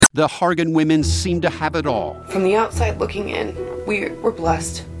The Hargan women seemed to have it all. From the outside looking in, we were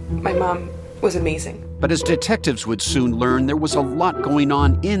blessed. My mom was amazing. But as detectives would soon learn, there was a lot going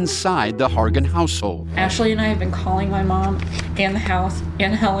on inside the Hargan household. Ashley and I have been calling my mom and the house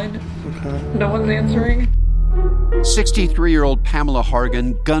and Helen. Okay. No one's answering. 63-year-old Pamela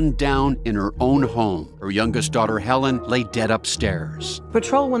Hargan gunned down in her own home. Her youngest daughter, Helen, lay dead upstairs.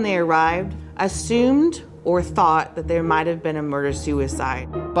 Patrol, when they arrived, assumed or thought that there might have been a murder-suicide.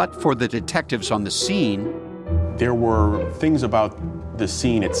 But for the detectives on the scene, there were things about the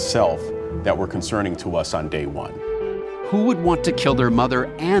scene itself that were concerning to us on day one. Who would want to kill their mother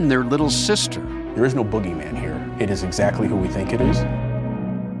and their little sister? There is no boogeyman here. It is exactly who we think it is.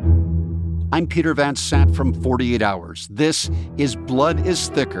 I'm Peter Van Sant from 48 Hours. This is Blood is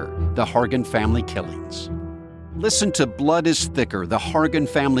Thicker, the Hargan family killings. Listen to Blood is Thicker, the Hargan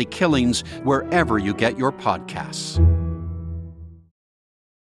family killings, wherever you get your podcasts.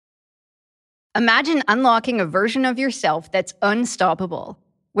 Imagine unlocking a version of yourself that's unstoppable,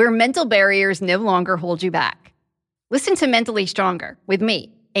 where mental barriers no longer hold you back. Listen to Mentally Stronger with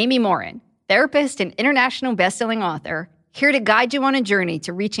me, Amy Morin, therapist and international best-selling author, here to guide you on a journey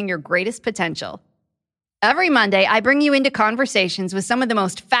to reaching your greatest potential. Every Monday, I bring you into conversations with some of the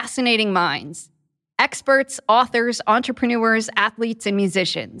most fascinating minds. Experts, authors, entrepreneurs, athletes, and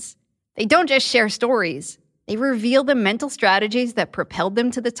musicians. They don't just share stories. They reveal the mental strategies that propelled them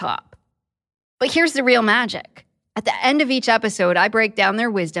to the top. But here's the real magic. At the end of each episode, I break down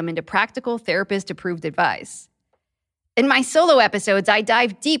their wisdom into practical therapist-approved advice. In my solo episodes, I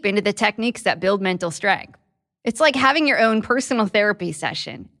dive deep into the techniques that build mental strength. It's like having your own personal therapy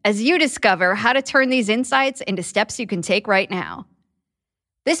session as you discover how to turn these insights into steps you can take right now.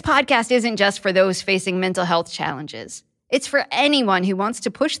 This podcast isn't just for those facing mental health challenges. It's for anyone who wants to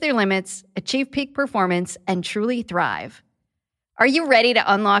push their limits, achieve peak performance, and truly thrive. Are you ready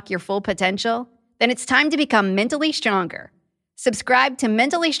to unlock your full potential? Then it's time to become mentally stronger. Subscribe to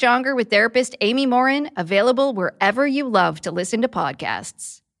Mentally Stronger with therapist Amy Morin, available wherever you love to listen to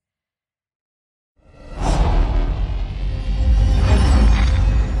podcasts.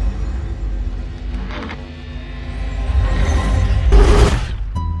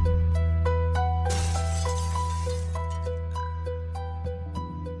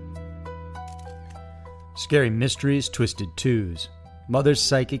 Scary Mysteries, Twisted Twos, Mother's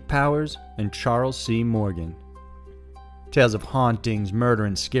Psychic Powers, and Charles C. Morgan. Tales of hauntings, murder,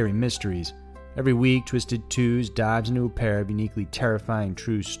 and scary mysteries. Every week, Twisted Twos dives into a pair of uniquely terrifying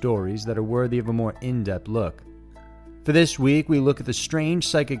true stories that are worthy of a more in-depth look. For this week, we look at the strange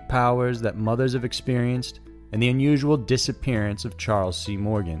psychic powers that mothers have experienced and the unusual disappearance of Charles C.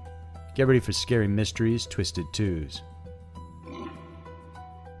 Morgan. Get ready for Scary Mysteries, Twisted Twos.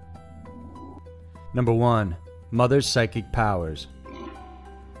 Number 1. Mother's Psychic Powers.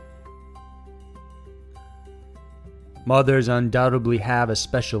 Mothers undoubtedly have a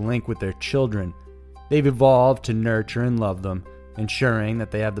special link with their children. They've evolved to nurture and love them, ensuring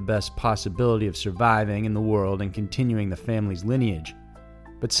that they have the best possibility of surviving in the world and continuing the family's lineage.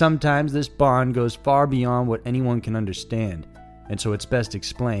 But sometimes this bond goes far beyond what anyone can understand, and so it's best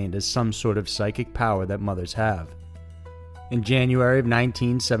explained as some sort of psychic power that mothers have. In January of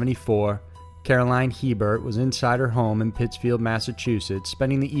 1974, Caroline Hebert was inside her home in Pittsfield, Massachusetts,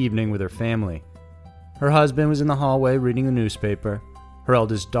 spending the evening with her family. Her husband was in the hallway reading the newspaper. Her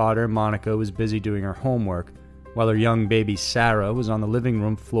eldest daughter, Monica, was busy doing her homework, while her young baby, Sarah, was on the living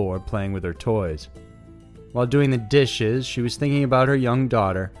room floor playing with her toys. While doing the dishes, she was thinking about her young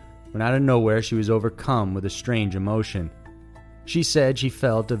daughter, when out of nowhere she was overcome with a strange emotion. She said she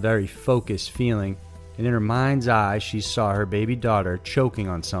felt a very focused feeling, and in her mind's eye she saw her baby daughter choking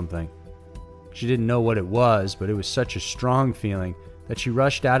on something. She didn't know what it was, but it was such a strong feeling that she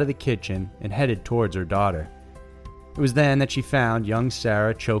rushed out of the kitchen and headed towards her daughter. It was then that she found young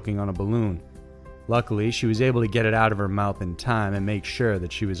Sarah choking on a balloon. Luckily, she was able to get it out of her mouth in time and make sure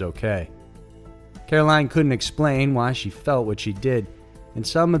that she was okay. Caroline couldn't explain why she felt what she did, and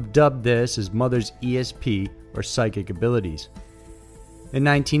some have dubbed this as mother's ESP, or psychic abilities. In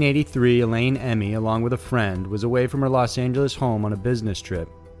 1983, Elaine Emmy, along with a friend, was away from her Los Angeles home on a business trip.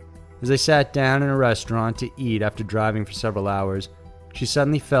 As they sat down in a restaurant to eat after driving for several hours, she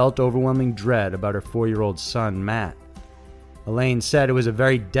suddenly felt overwhelming dread about her 4-year-old son, Matt. Elaine said it was a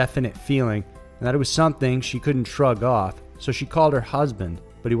very definite feeling and that it was something she couldn't shrug off, so she called her husband,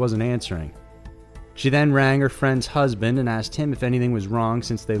 but he wasn't answering. She then rang her friend's husband and asked him if anything was wrong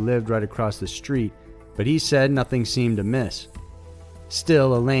since they lived right across the street, but he said nothing seemed amiss.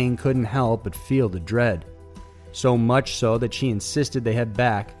 Still, Elaine couldn't help but feel the dread. So much so that she insisted they head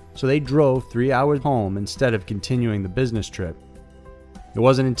back, so they drove 3 hours home instead of continuing the business trip. It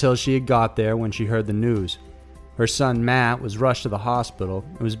wasn't until she had got there when she heard the news. Her son Matt was rushed to the hospital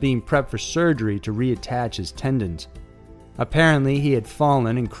and was being prepped for surgery to reattach his tendons. Apparently, he had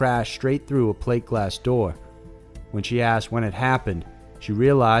fallen and crashed straight through a plate glass door. When she asked when it happened, she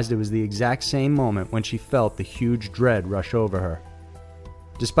realized it was the exact same moment when she felt the huge dread rush over her.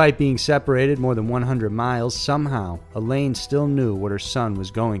 Despite being separated more than 100 miles, somehow, Elaine still knew what her son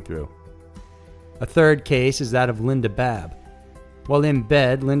was going through. A third case is that of Linda Babb. While in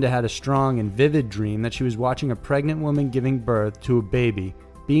bed, Linda had a strong and vivid dream that she was watching a pregnant woman giving birth to a baby,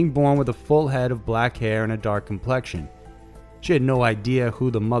 being born with a full head of black hair and a dark complexion. She had no idea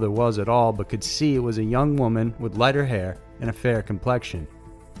who the mother was at all, but could see it was a young woman with lighter hair and a fair complexion.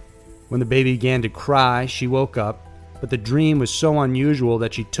 When the baby began to cry, she woke up, but the dream was so unusual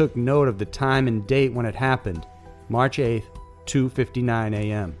that she took note of the time and date when it happened, March 8th, 2:59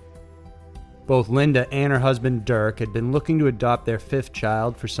 a.m. Both Linda and her husband Dirk had been looking to adopt their fifth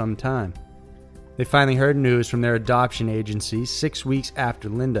child for some time. They finally heard news from their adoption agency 6 weeks after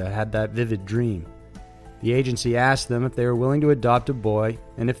Linda had that vivid dream. The agency asked them if they were willing to adopt a boy,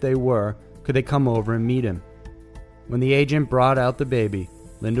 and if they were, could they come over and meet him. When the agent brought out the baby,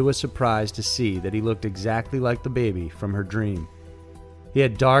 Linda was surprised to see that he looked exactly like the baby from her dream. He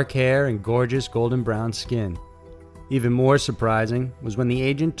had dark hair and gorgeous golden brown skin. Even more surprising was when the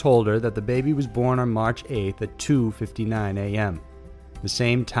agent told her that the baby was born on March 8th at 2:59 a.m., the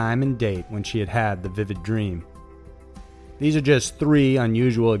same time and date when she had had the vivid dream. These are just 3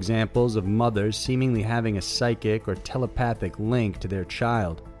 unusual examples of mothers seemingly having a psychic or telepathic link to their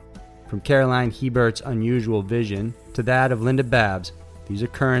child. From Caroline Hebert's unusual vision to that of Linda Babb's, these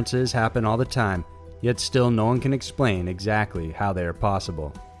occurrences happen all the time, yet still no one can explain exactly how they are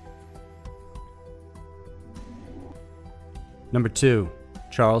possible. Number 2.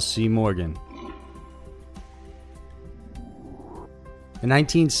 Charles C. Morgan. In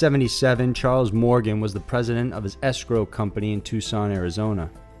 1977, Charles Morgan was the president of his escrow company in Tucson, Arizona.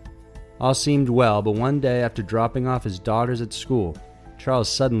 All seemed well, but one day after dropping off his daughters at school, Charles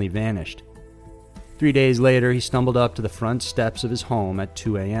suddenly vanished. 3 days later, he stumbled up to the front steps of his home at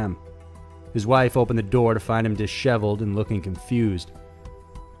 2 a.m. His wife opened the door to find him disheveled and looking confused.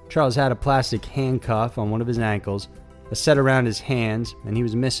 Charles had a plastic handcuff on one of his ankles, a set around his hands, and he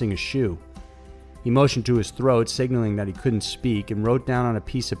was missing a shoe. He motioned to his throat, signaling that he couldn't speak, and wrote down on a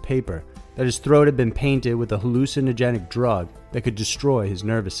piece of paper that his throat had been painted with a hallucinogenic drug that could destroy his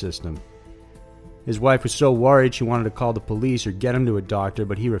nervous system. His wife was so worried she wanted to call the police or get him to a doctor,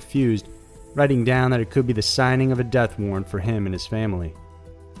 but he refused, writing down that it could be the signing of a death warrant for him and his family.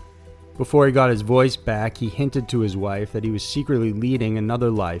 Before he got his voice back, he hinted to his wife that he was secretly leading another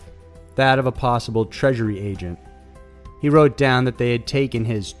life, that of a possible Treasury agent. He wrote down that they had taken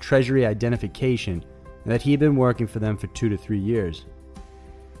his Treasury identification and that he had been working for them for 2 to 3 years.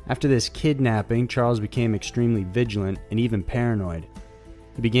 After this kidnapping, Charles became extremely vigilant and even paranoid.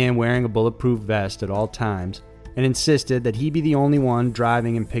 He began wearing a bulletproof vest at all times and insisted that he be the only one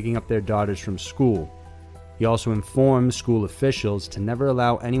driving and picking up their daughters from school. He also informed school officials to never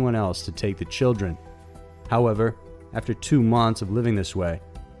allow anyone else to take the children. However, after 2 months of living this way,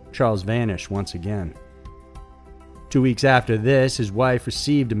 Charles vanished once again. 2 weeks after this, his wife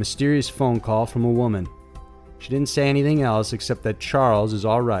received a mysterious phone call from a woman. She didn't say anything else except that Charles is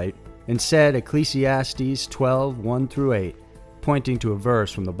all right and said Ecclesiastes 12:1-8, pointing to a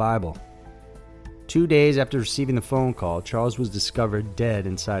verse from the Bible. 2 days after receiving the phone call, Charles was discovered dead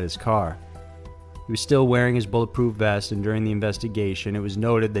inside his car. He was still wearing his bulletproof vest, and during the investigation, it was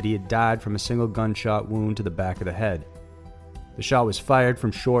noted that he had died from a single gunshot wound to the back of the head. The shot was fired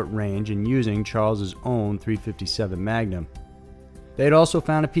from short range and using Charles's own .357 Magnum. They had also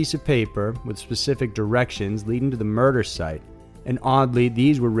found a piece of paper with specific directions leading to the murder site, and oddly,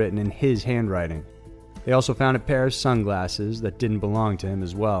 these were written in his handwriting. They also found a pair of sunglasses that didn't belong to him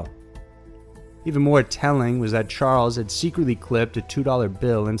as well. Even more telling was that Charles had secretly clipped a $2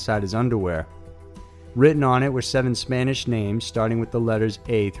 bill inside his underwear. Written on it were 7 Spanish names starting with the letters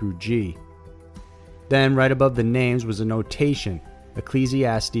A through G. Then, right above the names was a notation,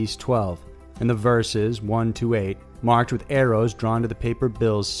 Ecclesiastes 12, and the verses 1-8, marked with arrows drawn to the paper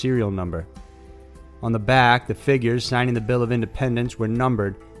bill's serial number. On the back, the figures signing the Bill of Independence were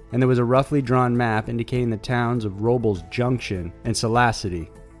numbered, and there was a roughly drawn map indicating the towns of Robles Junction and Salacity,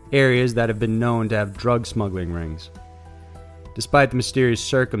 areas that have been known to have drug smuggling rings. Despite the mysterious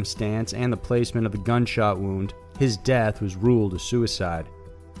circumstance and the placement of the gunshot wound, his death was ruled a suicide.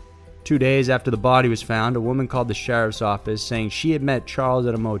 2 days after the body was found, a woman called the sheriff's office saying she had met Charles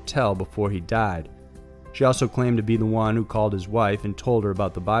at a motel before he died. She also claimed to be the one who called his wife and told her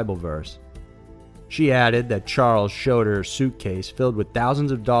about the Bible verse. She added that Charles showed her a suitcase filled with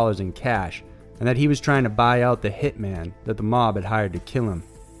thousands of dollars in cash and that he was trying to buy out the hitman that the mob had hired to kill him.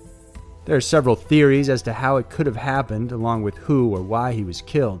 There are several theories as to how it could have happened, along with who or why he was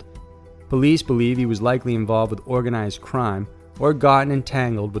killed. Police believe he was likely involved with organized crime or gotten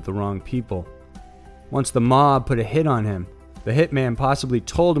entangled with the wrong people. Once the mob put a hit on him, the hitman possibly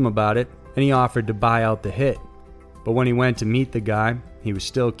told him about it and he offered to buy out the hit. But when he went to meet the guy, he was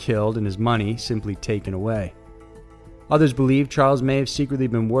still killed and his money simply taken away. Others believe Charles may have secretly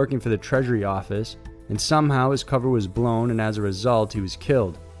been working for the Treasury Office and somehow his cover was blown and as a result he was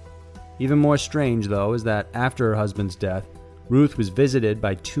killed. Even more strange, though, is that after her husband's death, Ruth was visited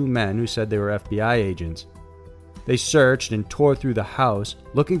by two men who said they were FBI agents. They searched and tore through the house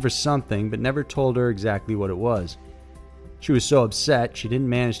looking for something but never told her exactly what it was. She was so upset she didn't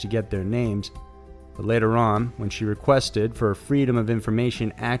manage to get their names, but later on, when she requested for a Freedom of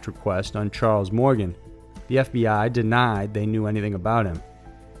Information Act request on Charles Morgan, the FBI denied they knew anything about him.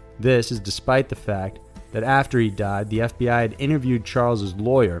 This is despite the fact that after he died, the FBI had interviewed Charles's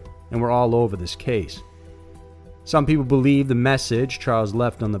lawyer and were all over this case. Some people believe the message Charles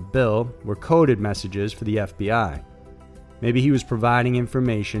left on the bill were coded messages for the FBI. Maybe he was providing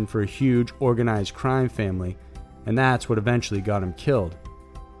information for a huge organized crime family, and that's what eventually got him killed.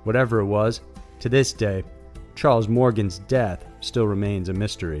 Whatever it was, to this day, Charles Morgan's death still remains a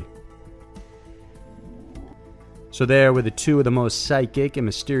mystery. So there were the two of the most psychic and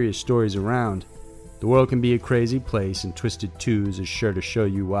mysterious stories around. The world can be a crazy place, and Twisted Twos is sure to show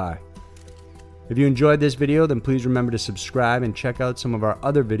you why. If you enjoyed this video, then please remember to subscribe and check out some of our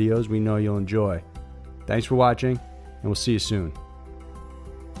other videos we know you'll enjoy. Thanks for watching, and we'll see you soon.